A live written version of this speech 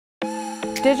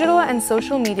Digital and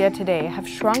social media today have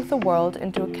shrunk the world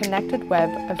into a connected web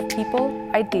of people,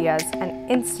 ideas,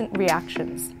 and instant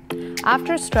reactions.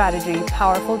 After strategy,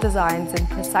 powerful designs, and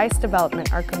precise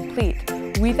development are complete,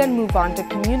 we then move on to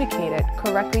communicate it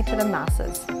correctly to the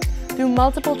masses. Through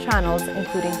multiple channels,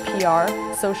 including PR,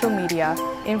 social media,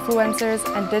 influencers,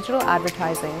 and digital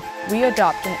advertising, we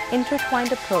adopt an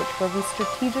intertwined approach where we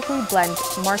strategically blend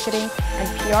marketing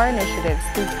and PR initiatives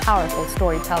through powerful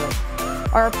storytelling.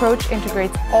 Our approach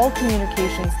integrates all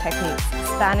communications techniques,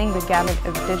 spanning the gamut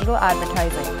of digital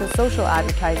advertising to social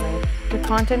advertising to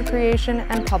content creation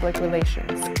and public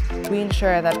relations. We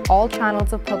ensure that all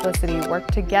channels of publicity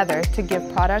work together to give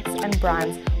products and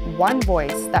brands one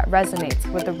voice that resonates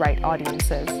with the right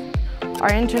audiences.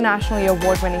 Our internationally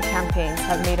award-winning campaigns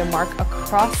have made a mark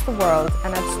across the world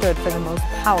and have stood for the most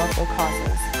powerful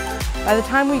causes. By the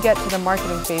time we get to the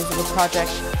marketing phase of the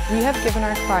project, we have given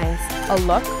our clients a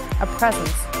look, a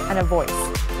presence, and a voice.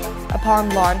 Upon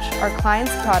launch, our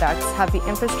clients' products have the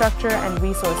infrastructure and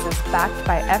resources backed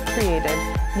by Eff Creative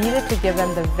needed to give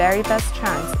them the very best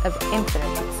chance of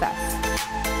infinite success.